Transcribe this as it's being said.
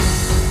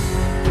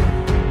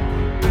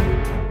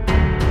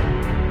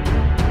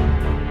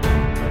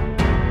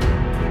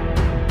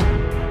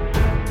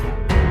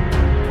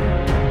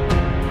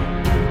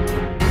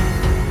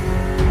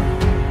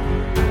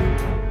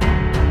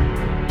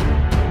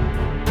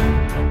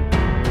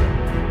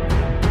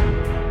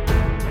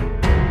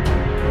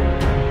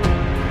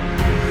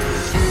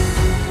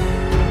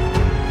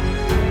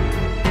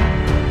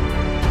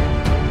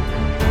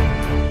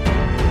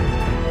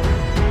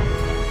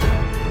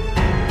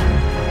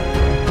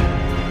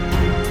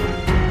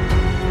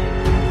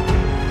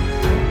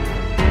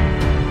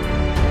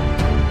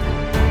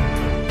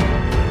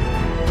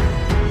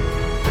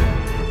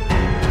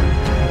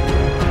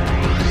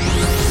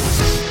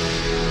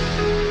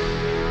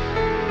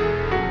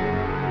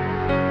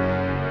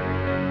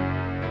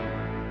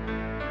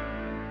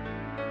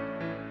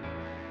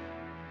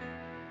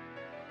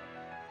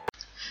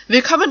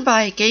Willkommen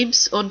bei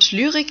Games und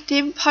Lyrik,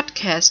 dem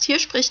Podcast. Hier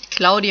spricht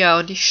Claudia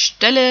und ich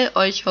stelle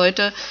euch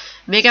heute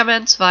Mega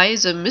Man 2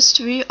 The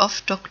Mystery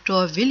of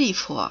Dr. Wily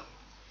vor.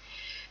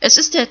 Es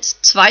ist der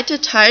zweite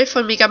Teil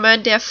von Mega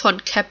Man, der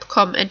von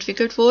Capcom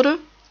entwickelt wurde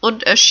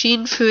und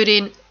erschien für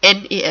den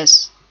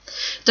NES.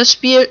 Das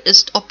Spiel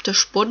ist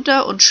optisch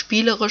bunter und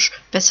spielerisch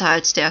besser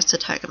als der erste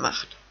Teil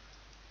gemacht.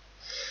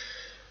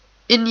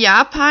 In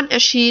Japan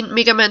erschien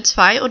Mega Man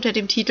 2 unter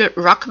dem Titel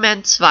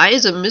Rockman 2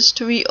 The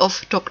Mystery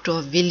of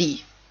Dr.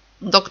 Wily.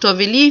 Dr.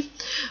 Wily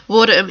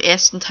wurde im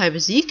ersten Teil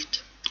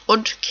besiegt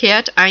und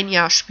kehrt ein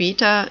Jahr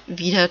später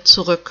wieder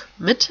zurück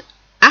mit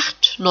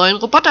 8 neuen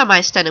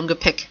Robotermeistern im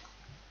Gepäck.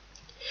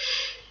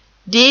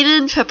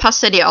 Denen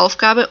verpasst er die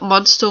Aufgabe,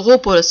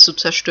 Monsteropolis zu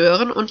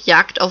zerstören und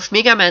Jagd auf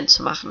Mega Man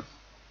zu machen.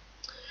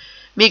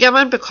 Mega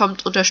Man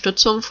bekommt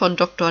Unterstützung von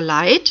Dr.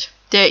 Light,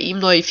 der ihm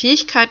neue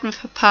Fähigkeiten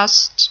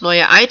verpasst,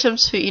 neue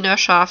Items für ihn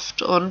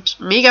erschafft und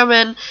Mega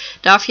Man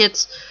darf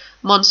jetzt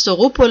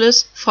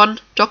Monsteropolis von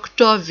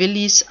Dr.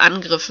 Willys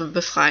Angriffen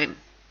befreien.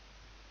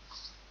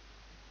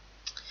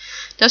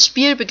 Das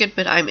Spiel beginnt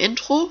mit einem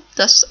Intro,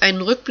 das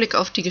einen Rückblick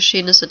auf die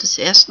Geschehnisse des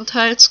ersten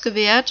Teils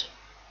gewährt,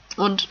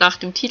 und nach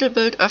dem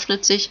Titelbild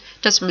öffnet sich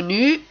das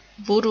Menü,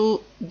 wo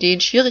du den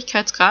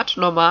Schwierigkeitsgrad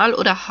Normal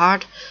oder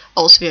Hard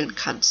auswählen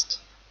kannst.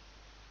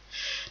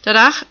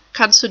 Danach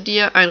kannst du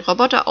dir einen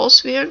Roboter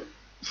auswählen,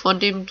 von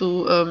dem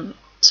du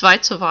 2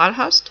 zur Wahl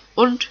hast,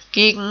 und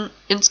gegen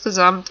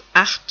insgesamt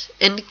 8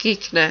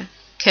 Endgegner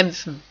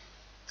kämpfen.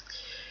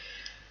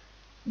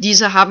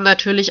 Diese haben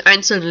natürlich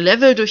einzelne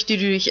Level, durch die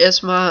du dich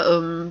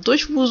erstmal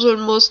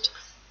durchwuseln musst.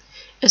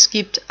 Es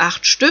gibt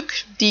 8 Stück,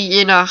 die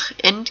je nach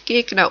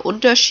Endgegner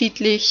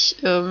unterschiedlich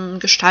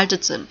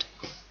gestaltet sind.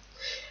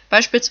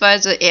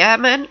 Beispielsweise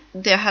Airman,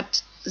 der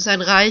hat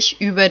sein Reich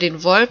über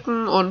den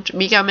Wolken und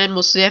Mega Man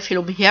muss sehr viel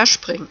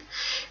umherspringen.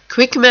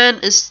 Quickman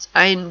ist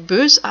ein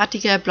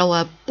bösartiger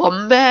blauer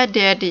Bomber,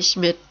 der dich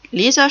mit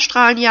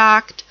Laserstrahlen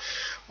jagt.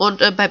 Und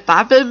bei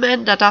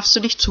Bubbleman, da darfst du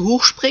nicht zu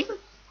hoch springen,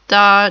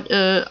 da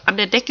an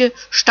der Decke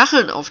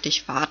Stacheln auf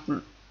dich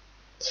warten.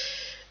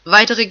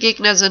 Weitere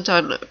Gegner sind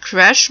dann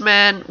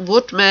Crashman,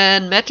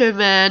 Woodman,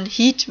 Metalman,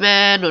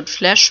 Heatman und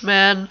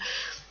Flashman.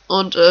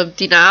 Und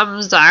die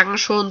Namen sagen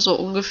schon so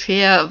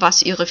ungefähr,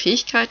 was ihre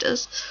Fähigkeit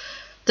ist.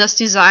 Das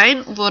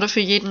Design wurde für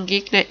jeden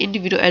Gegner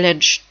individuell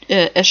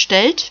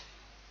erstellt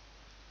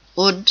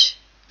und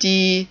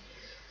die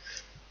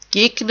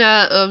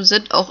Gegner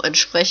sind auch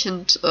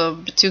entsprechend,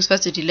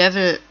 beziehungsweise die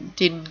Level,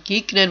 den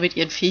Gegnern mit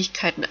ihren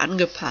Fähigkeiten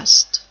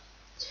angepasst.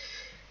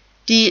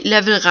 Die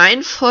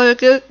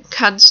Levelreihenfolge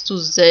kannst du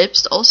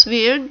selbst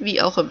auswählen,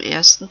 wie auch im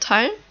ersten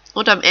Teil.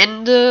 Und am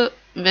Ende,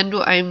 wenn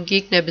du einen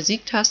Gegner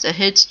besiegt hast,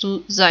 erhältst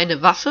du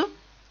seine Waffe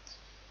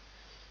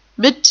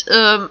mit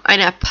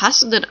einer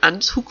passenden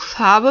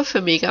Anzugfarbe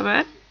für Mega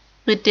Man,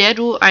 mit der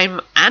du einem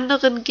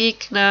anderen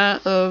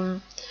Gegner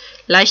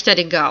leichter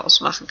den Garaus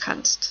machen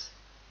kannst.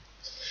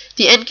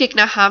 Die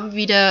Endgegner haben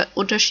wieder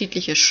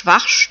unterschiedliche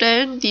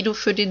Schwachstellen, die du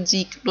für den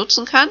Sieg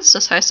nutzen kannst.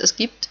 Das heißt, es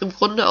gibt im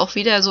Grunde auch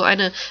wieder so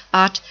eine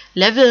Art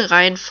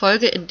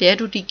Levelreihenfolge, in der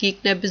du die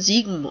Gegner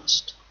besiegen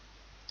musst.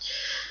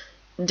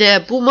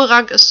 Der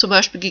Boomerang ist zum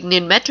Beispiel gegen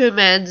den Metal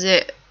Man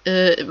sehr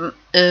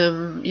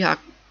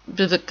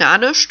bewirkt gar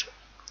nichts.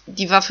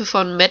 Die Waffe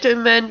von Metal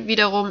Man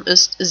wiederum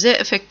ist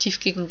sehr effektiv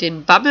gegen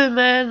den Bubble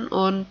Man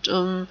und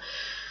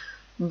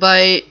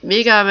bei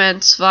Mega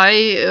Man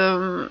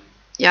 2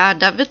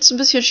 da wird es ein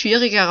bisschen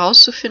schwieriger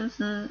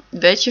herauszufinden,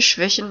 welche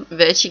Schwächen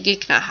welche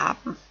Gegner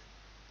haben.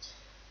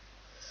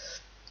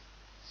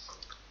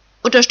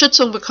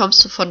 Unterstützung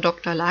bekommst du von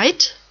Dr.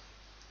 Light.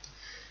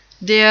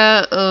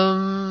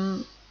 Der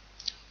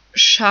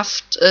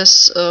schafft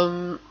es,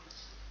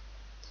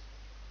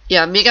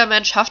 Mega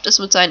Man schafft es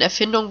mit seinen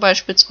Erfindungen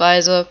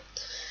beispielsweise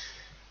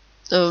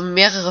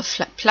mehrere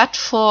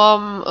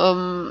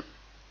Plattformen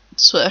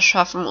zu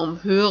erschaffen,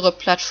 um höhere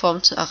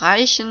Plattformen zu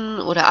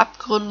erreichen oder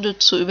Abgründe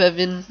zu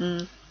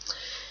überwinden.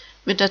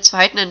 Mit der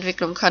zweiten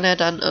Entwicklung kann er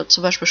dann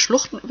zum Beispiel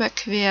Schluchten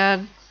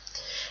überqueren.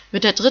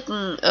 Mit der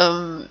dritten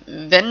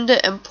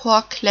Wände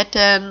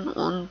emporklettern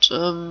und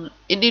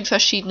in den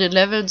verschiedenen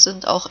Leveln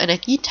sind auch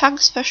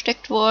Energietanks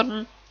versteckt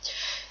worden.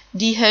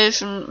 Die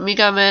helfen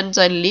Mega Man,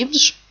 seine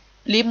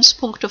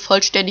Lebenspunkte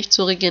vollständig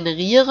zu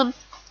regenerieren.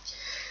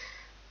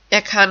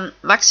 Er kann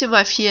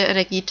maximal 4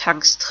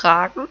 Energietanks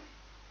tragen.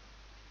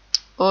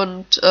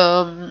 Und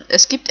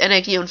es gibt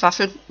Energie- und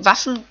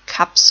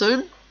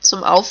Waffenkapseln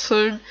zum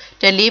Auffüllen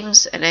der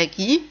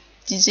Lebensenergie.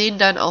 Die sehen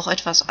dann auch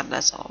etwas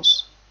anders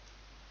aus.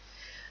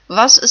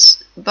 Was es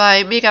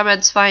bei Mega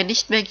Man 2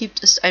 nicht mehr gibt,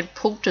 ist ein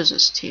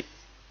Punktesystem.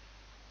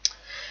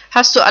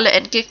 Hast du alle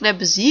Endgegner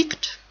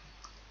besiegt,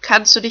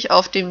 kannst du dich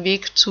auf den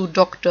Weg zu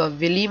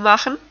Dr. Wily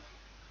machen.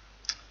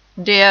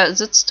 Der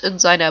sitzt in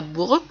seiner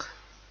Burg,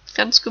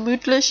 ganz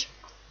gemütlich.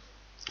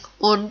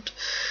 Und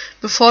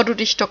bevor du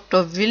dich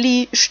Dr.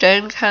 Wily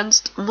stellen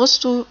kannst,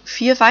 musst du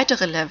 4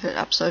 weitere Level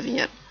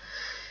absolvieren.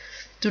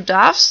 Du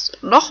darfst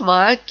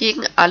nochmal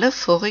gegen alle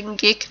vorigen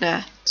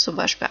Gegner zum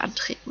Beispiel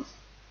antreten.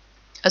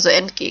 Also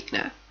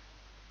Endgegner.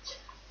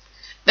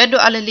 Wenn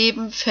du alle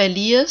Leben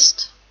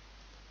verlierst,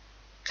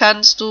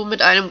 kannst du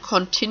mit einem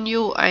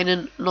Continue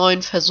einen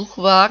neuen Versuch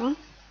wagen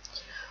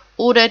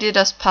oder dir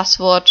das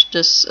Passwort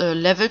des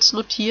Levels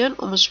notieren,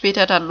 um es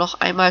später dann noch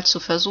einmal zu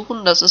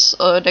versuchen. Das ist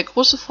der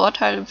große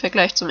Vorteil im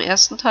Vergleich zum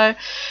ersten Teil.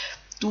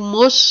 Du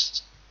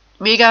musst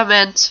Mega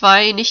Man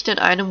 2 nicht in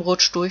einem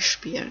Rutsch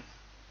durchspielen.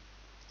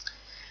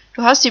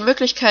 Du hast die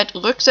Möglichkeit,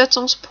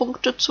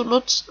 Rücksetzungspunkte zu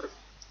nutzen,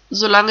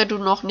 solange du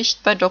noch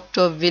nicht bei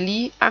Dr.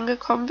 Wily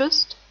angekommen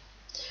bist.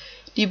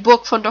 Die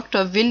Burg von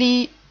Dr.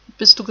 Wily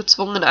bist du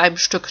gezwungen, in einem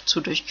Stück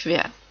zu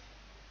durchqueren.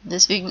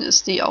 Deswegen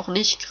ist die auch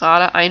nicht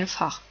gerade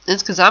einfach.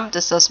 Insgesamt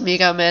ist das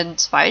Mega Man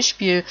 2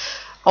 Spiel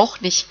auch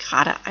nicht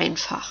gerade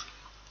einfach.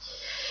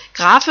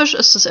 Grafisch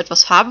ist es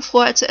etwas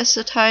farbenfroher als der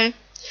erste Teil.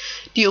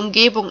 Die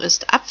Umgebung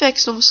ist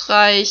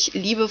abwechslungsreich,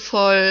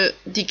 liebevoll,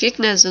 die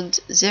Gegner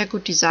sind sehr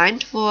gut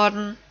designt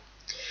worden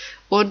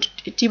und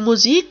die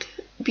Musik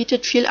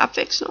bietet viel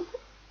Abwechslung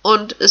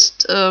und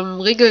ist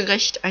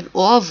regelrecht ein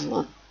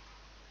Ohrwurm.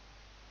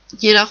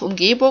 Je nach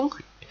Umgebung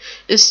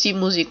ist die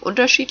Musik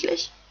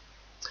unterschiedlich.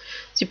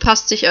 Sie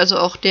passt sich also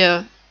auch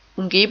der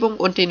Umgebung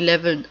und den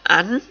Leveln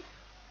an.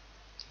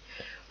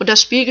 Und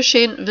das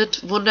Spielgeschehen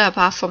wird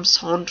wunderbar vom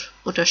Sound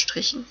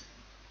unterstrichen.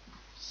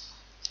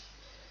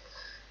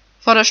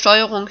 Von der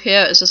Steuerung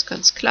her ist es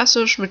ganz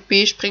klassisch. Mit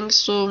B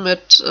springst du,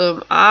 mit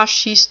A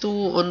schießt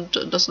du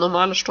und das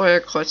normale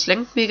Steuerkreuz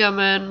lenkt Mega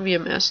Man, wie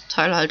im ersten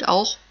Teil halt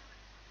auch.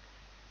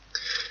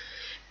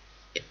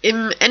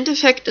 Im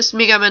Endeffekt ist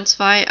Mega Man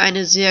 2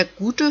 eine sehr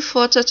gute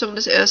Fortsetzung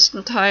des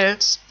ersten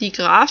Teils. Die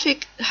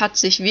Grafik hat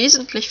sich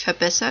wesentlich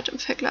verbessert im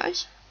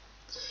Vergleich.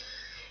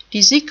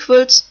 Die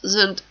Sequels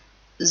sind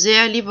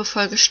sehr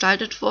liebevoll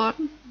gestaltet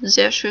worden,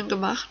 sehr schön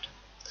gemacht.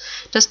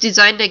 Das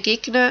Design der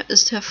Gegner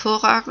ist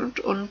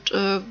hervorragend und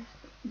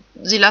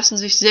sie lassen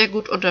sich sehr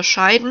gut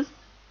unterscheiden.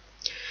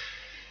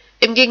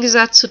 Im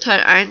Gegensatz zu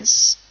Teil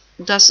 1,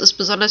 das ist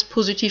besonders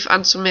positiv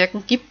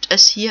anzumerken, gibt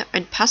es hier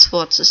ein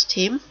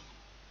Passwortsystem.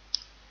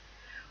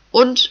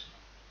 Und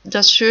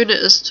das Schöne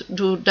ist,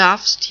 du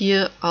darfst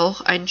hier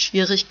auch einen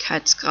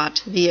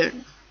Schwierigkeitsgrad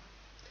wählen.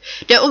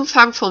 Der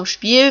Umfang vom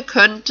Spiel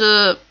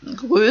könnte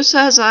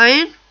größer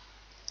sein,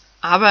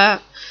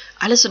 aber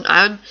alles in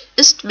allem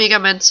ist Mega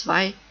Man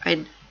 2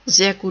 ein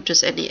sehr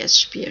gutes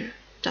NES-Spiel,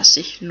 das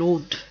sich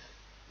lohnt.